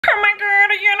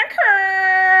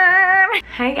unicorn!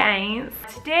 Hi guys.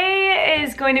 Today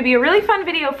is going to be a really fun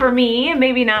video for me,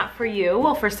 maybe not for you,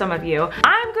 well for some of you.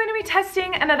 I'm going to be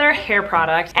testing another hair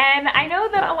product, and I know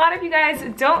that a lot of you guys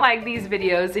don't like these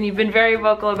videos and you've been very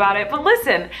vocal about it, but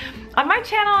listen, on my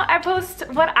channel I post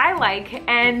what I like,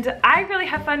 and I really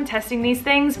have fun testing these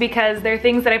things because they're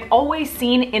things that I've always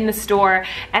seen in the store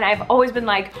and I've always been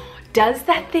like, does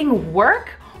that thing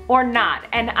work or not?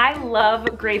 And I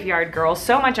love Graveyard Girl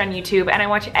so much on YouTube, and I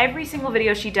watch every single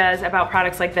video she does about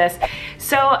products like this.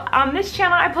 So on this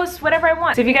channel I post whatever I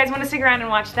want. So if you guys want to stick around and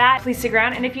watch that, please stick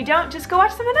around, and if you don't, just go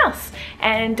watch something else.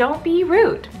 And don't be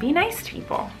rude, be nice to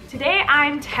people. Today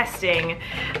I'm testing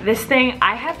this thing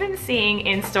I have been seeing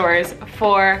in stores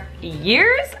for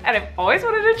years, and I've always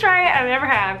wanted to try it, I never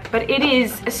have. But it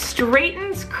is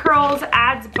Straightens, Curls,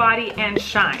 Adds Body and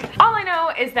Shine. All I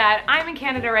know is that I'm in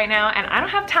Canada right now and I don't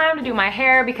have time to do my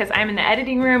hair because I'm in the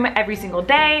editing room every single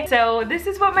day. So this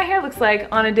is what my hair looks like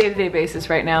on a day-to-day basis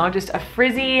right now. Just a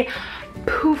frizzy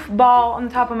poof ball on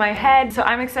the top of my head. So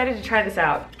I'm excited to try this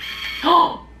out.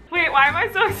 Oh! Wait, why am I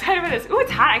so excited for this? Ooh,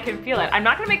 it's hot, I can feel it. I'm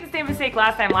not gonna make the same mistake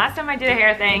last time. Last time I did a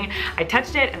hair thing, I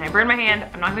touched it and I burned my hand.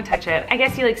 I'm not gonna touch it. I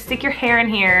guess you like stick your hair in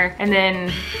here and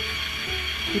then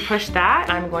you push that.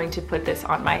 I'm going to put this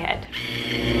on my head.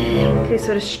 Okay,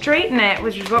 so to straighten it,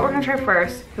 which is what we're gonna try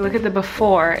first, if you look at the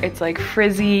before, it's like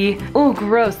frizzy. Ooh,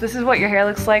 gross. This is what your hair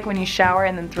looks like when you shower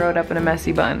and then throw it up in a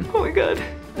messy bun. Oh my God,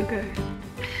 okay.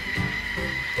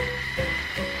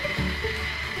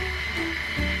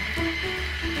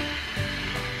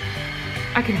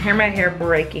 I can hear my hair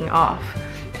breaking off.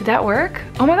 Did that work?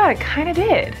 Oh my God, it kind of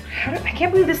did. I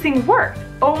can't believe this thing worked.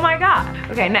 Oh my God.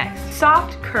 Okay, next,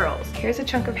 soft curls. Here's a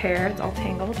chunk of hair, it's all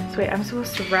tangled. So wait, I'm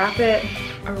supposed to wrap it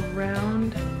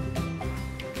around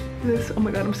this. Oh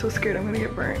my God, I'm so scared I'm gonna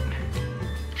get burnt.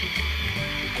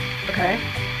 Okay.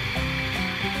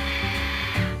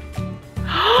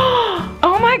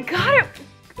 Oh my God, it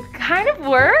kind of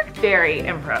worked. Very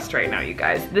impressed right now, you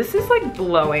guys. This is like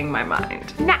blowing my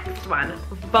mind. Next one,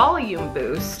 volume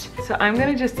boost. So I'm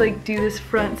gonna just like do this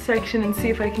front section and see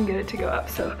if I can get it to go up.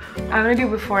 So I'm gonna do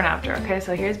before and after, okay?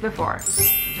 So here's before.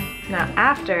 Now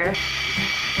after,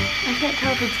 I can't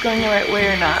tell if it's going the right way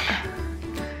or not.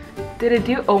 Did it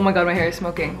do? Oh my God, my hair is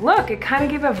smoking. Look, it kind of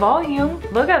gave a volume.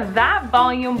 Look at that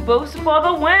volume boost for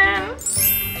the win.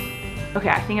 Okay,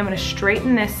 I think I'm gonna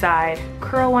straighten this side,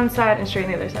 curl one side, and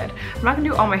straighten the other side. I'm not gonna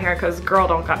do all my hair because girl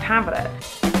don't got time for that.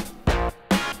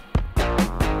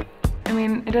 I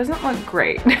mean, it doesn't look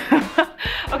great.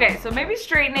 Okay, so maybe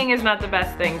straightening is not the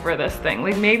best thing for this thing.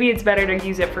 Like maybe it's better to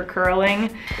use it for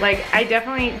curling. Like I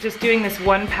definitely, just doing this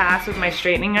one pass with my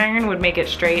straightening iron would make it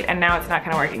straight, and now it's not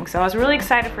kind of working. So I was really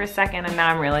excited for a second, and now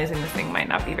I'm realizing this thing might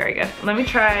not be very good. Let me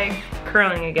try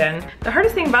curling again. The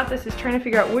hardest thing about this is trying to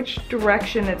figure out which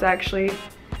direction it's actually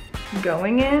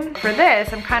going in. For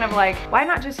this, I'm kind of like, why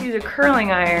not just use a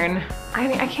curling iron? I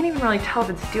mean, I can't even really tell if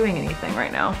it's doing anything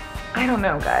right now. I don't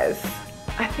know, guys.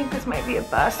 I think this might be a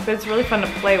bust, but it's really fun to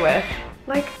play with.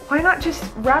 Like, why not just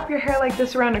wrap your hair like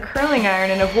this around a curling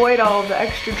iron and avoid all of the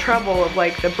extra trouble of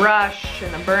like the brush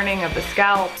and the burning of the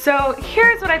scalp? So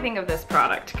here's what I think of this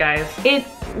product, guys. It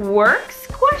works,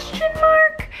 question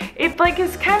mark? It like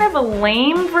is kind of a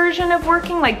lame version of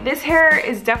working. Like this hair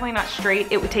is definitely not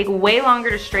straight. It would take way longer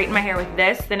to straighten my hair with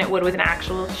this than it would with an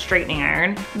actual straightening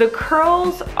iron. The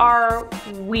curls are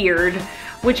weird,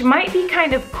 which might be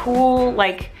kind of cool.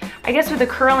 Like, I guess with a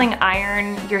curling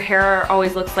iron, your hair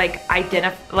always looks like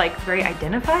very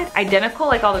identical,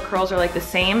 like all the curls are like the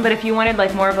same. But if you wanted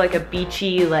like more of like a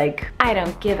beachy, like, I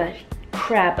don't give a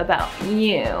crap about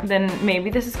you, then maybe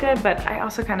this is good, but I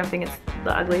also kind of think it's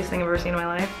the ugliest thing I've ever seen in my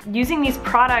life. Using these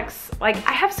products, like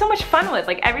I have so much fun with.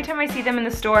 Like every time I see them in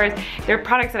the stores, they're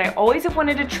products that I always have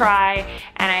wanted to try,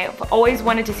 and I've always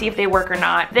wanted to see if they work or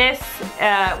not. This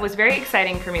was very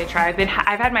exciting for me to try.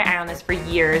 I've had my eye on this for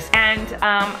years, and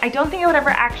I don't think I would ever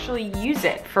actually use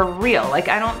it for real. Like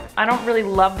I don't really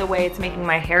love the way it's making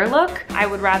my hair look. I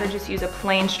would rather just use a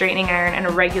plain straightening iron and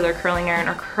a regular curling iron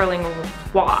or curling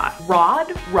wad.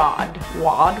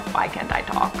 Why can't I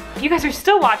talk? If you guys are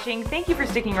still watching, thank you for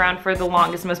sticking around for the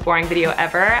longest, most boring video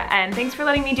ever, and thanks for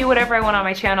letting me do whatever I want on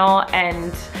my channel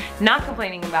and not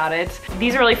complaining about it.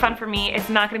 These are really fun for me. It's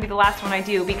not gonna be the last one I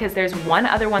do because there's one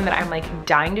other one that I'm like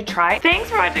dying to try. Thanks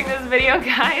for watching this video,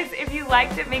 guys. If you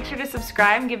liked it, make sure to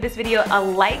subscribe and give this video a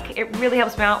like. It really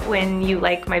helps me out when you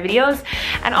like my videos.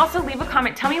 And also leave a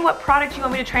comment. Tell me what product you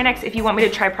want me to try next if you want me to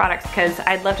try products, because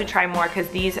I'd love to try more because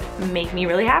these make me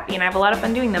really happy and I have a lot of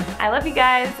fun doing them. I love you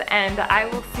guys, and I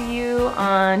will see you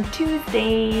on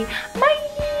Tuesday. Bye!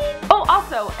 Oh,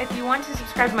 Also, if you want to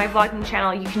subscribe to my vlogging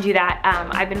channel, you can do that.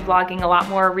 I've been vlogging a lot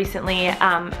more recently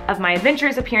of my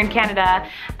adventures up here in Canada,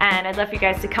 and I'd love for you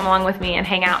guys to come along with me and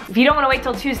hang out. If you don't want to wait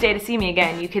till Tuesday to see me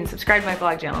again, you can subscribe to my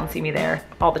vlog channel and see me there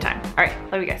all the time. All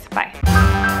right, love you guys. Bye.